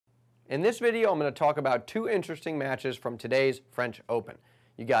In this video, I'm going to talk about two interesting matches from today's French Open.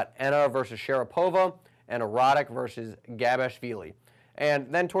 You got Henin versus Sharapova and a Roddick versus Gabashvili.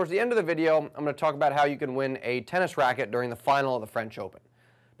 And then towards the end of the video, I'm going to talk about how you can win a tennis racket during the final of the French Open.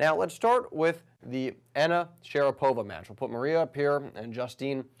 Now, let's start with the Henin-Sharapova match. We'll put Maria up here and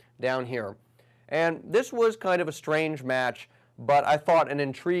Justine down here. And this was kind of a strange match, but I thought an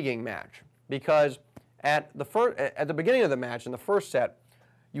intriguing match because at the beginning of the match, in the first set,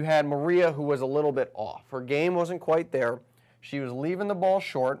 you had Maria who was a little bit off. Her game wasn't quite there. She was leaving the ball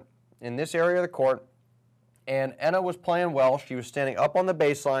short in this area of the court, and Henin was playing well. She was standing up on the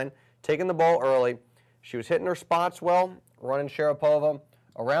baseline, taking the ball early. She was hitting her spots well, running Sharapova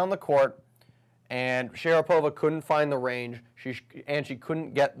around the court, and Sharapova couldn't find the range, and she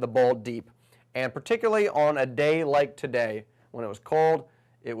couldn't get the ball deep. And particularly on a day like today, when it was cold,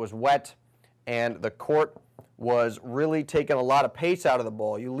 it was wet, and the court was really taking a lot of pace out of the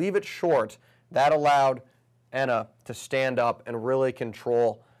ball. You leave it short, that allowed Henin to stand up and really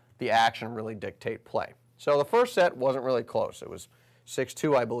control the action, really dictate play. So the first set wasn't really close. It was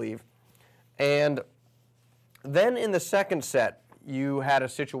 6-2, I believe. And then in the second set, you had a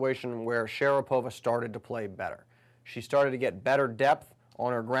situation where Sharapova started to play better. She started to get better depth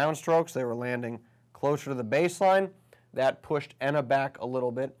on her ground strokes. They were landing closer to the baseline. That pushed Henin back a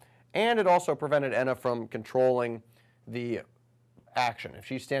little bit. And it also prevented Henin from controlling the action. If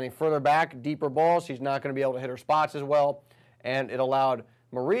she's standing further back, deeper balls, she's not going to be able to hit her spots as well. And it allowed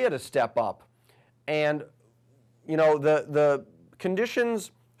Maria to step up. And, you know, the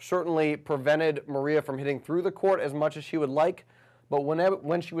conditions certainly prevented Maria from hitting through the court as much as she would like. But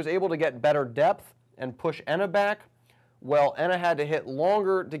when she was able to get better depth and push Henin back, well, Henin had to hit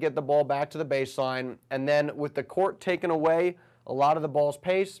longer to get the ball back to the baseline. And then with the court taken away a lot of the ball's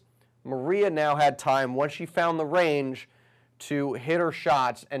pace, Maria now had time, once she found the range, to hit her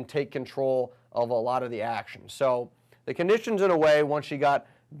shots and take control of a lot of the action. So the conditions, in a way, once she got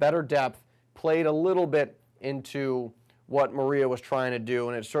better depth, played a little bit into what Maria was trying to do,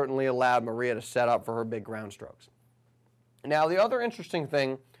 and it certainly allowed Maria to set up for her big ground strokes. Now, the other interesting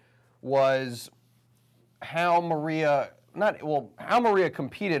thing was how Maria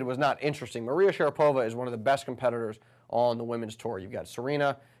competed was not interesting. Maria Sharapova is one of the best competitors on the women's tour. You've got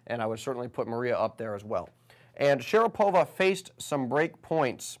Serena, and I would certainly put Maria up there as well. And Sharapova faced some break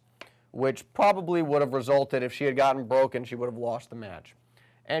points, which probably would have resulted, if she had gotten broken, she would have lost the match.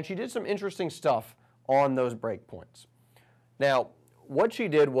 And she did some interesting stuff on those break points. Now, what she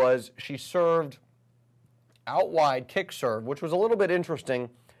did was she served out wide kick serve, which was a little bit interesting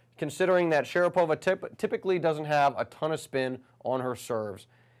considering that Sharapova typically doesn't have a ton of spin on her serves.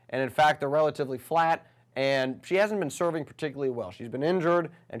 And in fact, they're relatively flat, and she hasn't been serving particularly well. She's been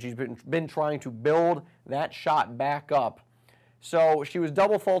injured, and she's been trying to build that shot back up. So she was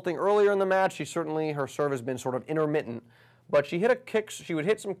double faulting earlier in the match. Her serve has been sort of intermittent, but she would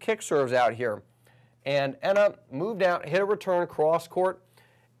hit some kick serves out here. And Henin moved out, hit a return cross court,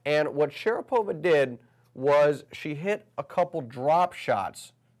 and what Sharapova did was she hit a couple drop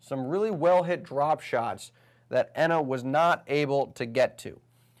shots, some really well-hit drop shots that Henin was not able to get to.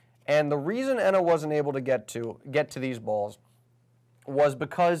 And the reason Henin wasn't able to get to these balls was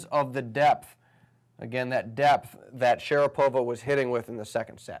because of the depth, again, that depth that Sharapova was hitting with in the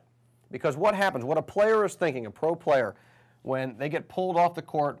second set. Because what happens, what a player is thinking, a pro player, when they get pulled off the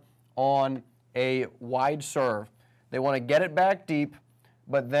court on a wide serve, they want to get it back deep,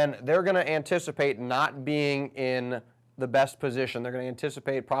 but then they're going to anticipate not being in the best position. They're going to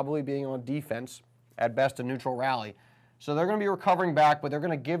anticipate probably being on defense, at best a neutral rally. So they're going to be recovering back, but they're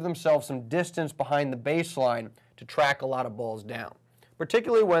going to give themselves some distance behind the baseline to track a lot of balls down,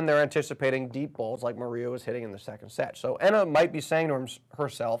 particularly when they're anticipating deep balls like Maria was hitting in the second set. So Henin might be saying to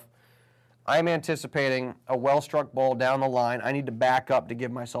herself, I'm anticipating a well-struck ball down the line. I need to back up to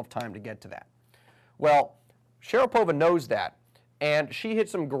give myself time to get to that. Well, Sharapova knows that, and she hit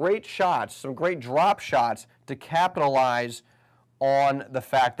some great shots, some great drop shots to capitalize on the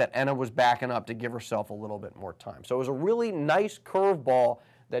fact that Henin was backing up to give herself a little bit more time. So it was a really nice curveball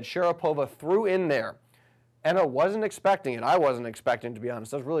that Sharapova threw in there. Henin wasn't expecting it. I wasn't expecting it, to be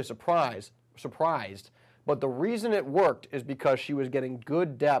honest. I was really surprised. But the reason it worked is because she was getting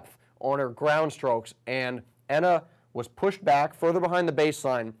good depth on her ground strokes, and Henin was pushed back further behind the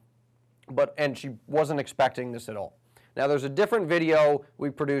baseline, and she wasn't expecting this at all. Now, there's a different video we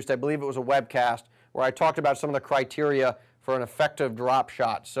produced, I believe it was a webcast, where I talked about some of the criteria for an effective drop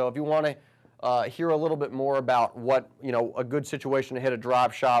shot. So if you want to hear a little bit more about what, a good situation to hit a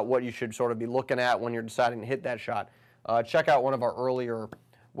drop shot, what you should sort of be looking at when you're deciding to hit that shot, check out one of our earlier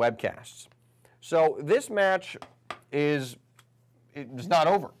webcasts. So this match is it's not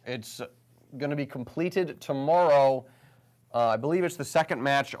over. It's going to be completed tomorrow. I believe it's the second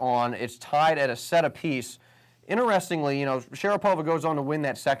match on. It's tied at a set apiece. Interestingly, you know, Sharapova goes on to win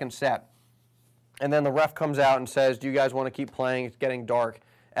that second set. And then the ref comes out and says, do you guys want to keep playing? It's getting dark.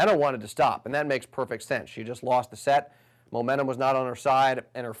 Enna wanted to stop, and that makes perfect sense. She just lost the set. Momentum was not on her side,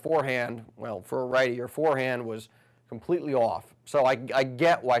 and her forehand, well, for a righty, her forehand was completely off. So I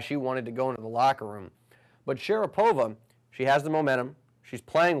get why she wanted to go into the locker room. But Sharapova, she has the momentum. She's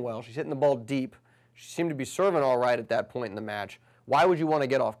playing well. She's hitting the ball deep. She seemed to be serving all right at that point in the match. Why would you want to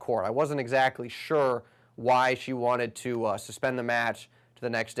get off court? I wasn't exactly sure why she wanted to suspend the match to the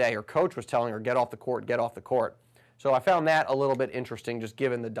next day. Her coach was telling her, get off the court, get off the court. So I found that a little bit interesting, just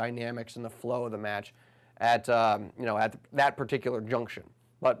given the dynamics and the flow of the match at at that particular junction.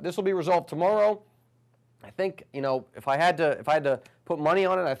 But this will be resolved tomorrow. I think, you know, if I had to put money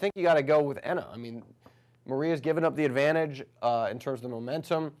on it, I think you got to go with Enna. I mean, Maria's given up the advantage in terms of the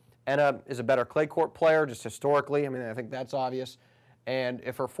momentum. Enna is a better clay court player, just historically. I mean, I think that's obvious. And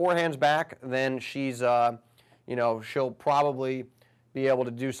if her forehand's back, then she's, she'll probably be able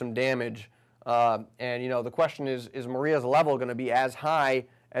to do some damage. And, you know, the question is Maria's level going to be as high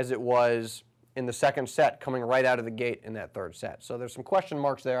as it was in the second set coming right out of the gate in that third set? So there's some question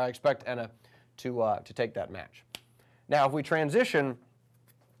marks there. I expect Enna to take that match. Now, if we transition,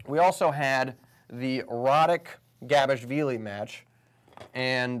 we also had the Roddick Gabashvili match.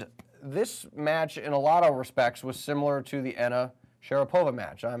 And this match, in a lot of respects, was similar to the Enna Sharapova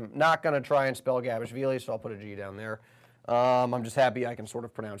match. I'm not going to try and spell Gabashvili, so I'll put a G down there. I'm just happy I can sort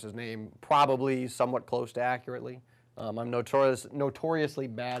of pronounce his name probably somewhat close to accurately. I'm notoriously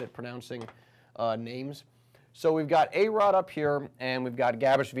bad at pronouncing names. So we've got A-Rod up here, and we've got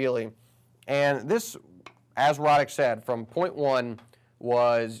Gabashvili. And this, as Roddick said, from point one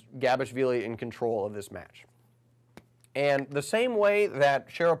was Gabashvili in control of this match. And the same way that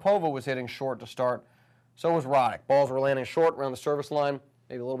Sharapova was hitting short to start, so was Roddick. Balls were landing short around the service line,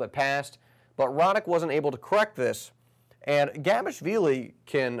 maybe a little bit past. But Roddick wasn't able to correct this. And Gabashvili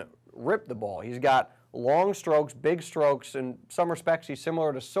can rip the ball. He's got long strokes, big strokes. In some respects, he's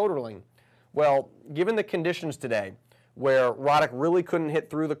similar to Soderling. Well, given the conditions today, where Roddick really couldn't hit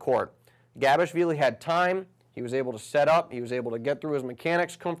through the court, Gabashvili had time. He was able to set up. He was able to get through his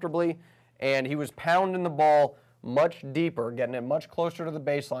mechanics comfortably. And he was pounding the ball much deeper, getting it much closer to the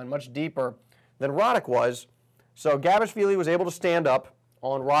baseline, much deeper than Roddick was. So Gabashvili was able to stand up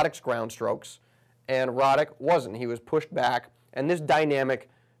on Roddick's ground strokes, and Roddick wasn't. He was pushed back, and this dynamic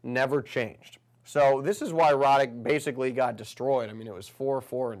never changed. So this is why Roddick basically got destroyed. I mean, it was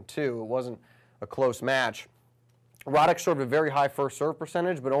 4-4 and 2. It wasn't a close match. Roddick served a very high first serve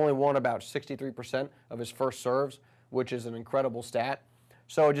percentage, but only won about 63% of his first serves, which is an incredible stat.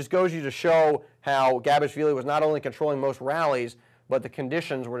 So it just goes you to show how Gabashvili was not only controlling most rallies, but the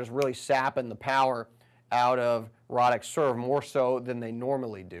conditions were just really sapping the power out of Roddick's serve, more so than they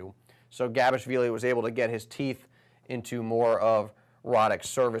normally do. So Gabashvili was able to get his teeth into more of Roddick's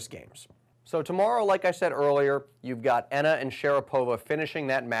service games. So tomorrow, like I said earlier, you've got Enna and Sharapova finishing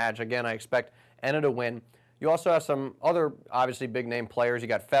that match. Again, I expect Enna to win. You also have some other, obviously, big-name players. You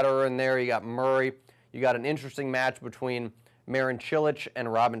got Federer in there. You got Murray. You got an interesting match between Marin Cilic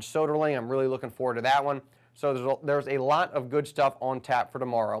and Robin Soderling. I'm really looking forward to that one. So there's a lot of good stuff on tap for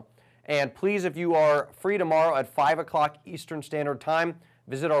tomorrow. And please, if you are free tomorrow at 5 o'clock Eastern Standard Time,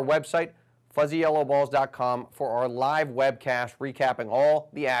 visit our website, fuzzyyellowballs.com, for our live webcast recapping all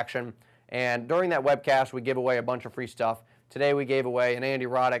the action. And during that webcast, we give away a bunch of free stuff. Today, we gave away an Andy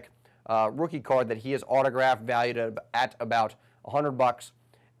Roddick rookie card that he has autographed, valued at about $100.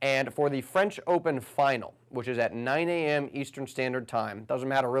 And for the French Open final, which is at 9 a.m. Eastern Standard Time, doesn't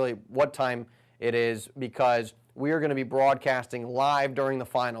matter really what time it is, because we are going to be broadcasting live during the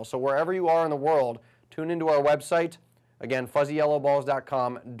final. So wherever you are in the world, tune into our website, again,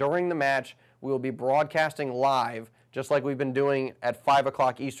 fuzzyyellowballs.com. During the match, we will be broadcasting live, just like we've been doing at 5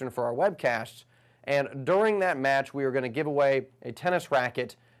 o'clock Eastern for our webcasts. And during that match, we are going to give away a tennis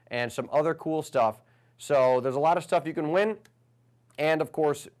racket and some other cool stuff. So there's a lot of stuff you can win. And, of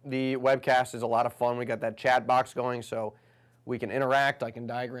course, the webcast is a lot of fun. We got that chat box going, so we can interact. I can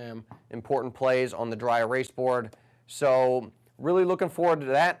diagram important plays on the dry erase board. So really looking forward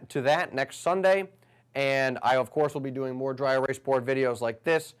to that next Sunday. And I, of course, will be doing more dry erase board videos like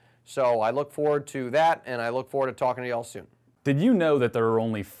this. So I look forward to that, and I look forward to talking to y'all soon. Did you know that there are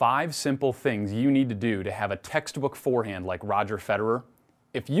only 5 simple things you need to do to have a textbook forehand like Roger Federer?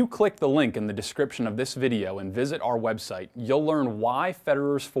 If you click the link in the description of this video and visit our website, you'll learn why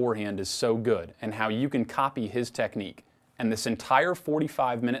Federer's forehand is so good and how you can copy his technique. And this entire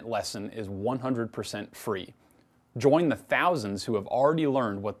 45-minute lesson is 100% free. Join the thousands who have already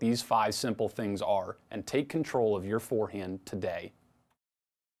learned what these 5 simple things are and take control of your forehand today.